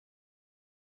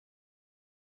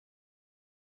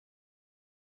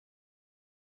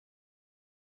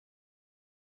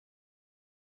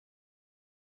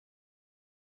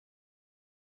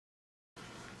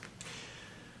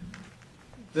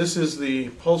This is the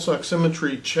pulse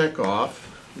oximetry checkoff.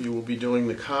 You will be doing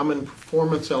the common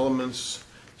performance elements,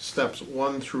 steps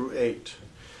 1 through 8. You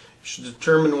should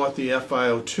determine what the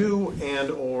FiO2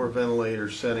 and or ventilator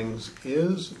settings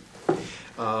is,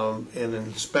 and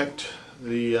inspect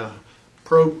the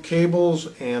probe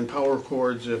cables and power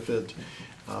cords if it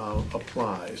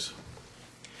applies.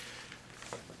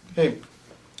 Okay.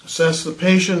 Assess the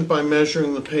patient by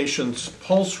measuring the patient's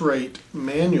pulse rate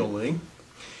manually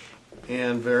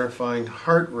and verifying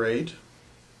heart rate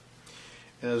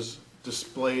as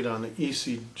displayed on an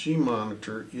ECG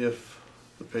monitor if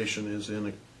the patient is in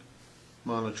a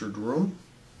monitored room.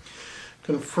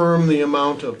 Confirm the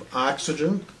amount of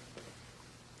oxygen.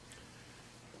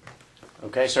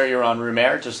 Okay, sir, you're on room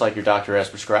air, just like your doctor has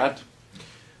prescribed.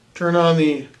 Turn on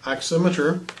the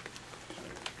oximeter.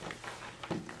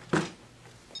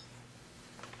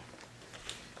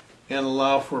 And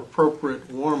allow for appropriate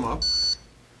warm-up.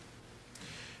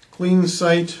 Clean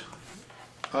site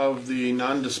of the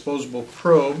non-disposable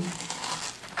probe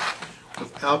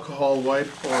with alcohol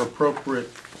wipe or appropriate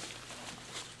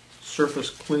surface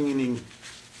cleaning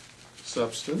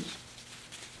substance.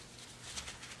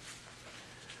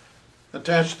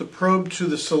 Attach the probe to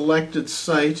the selected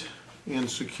site and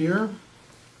secure.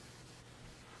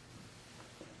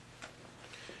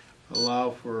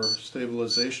 Allow for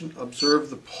stabilization. Observe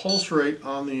the pulse rate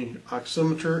on the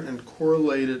oximeter and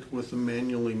correlate it with the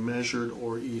manually measured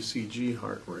or ECG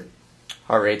heart rate.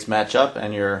 Heart rates match up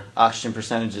and your oxygen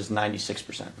percentage is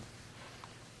 96%.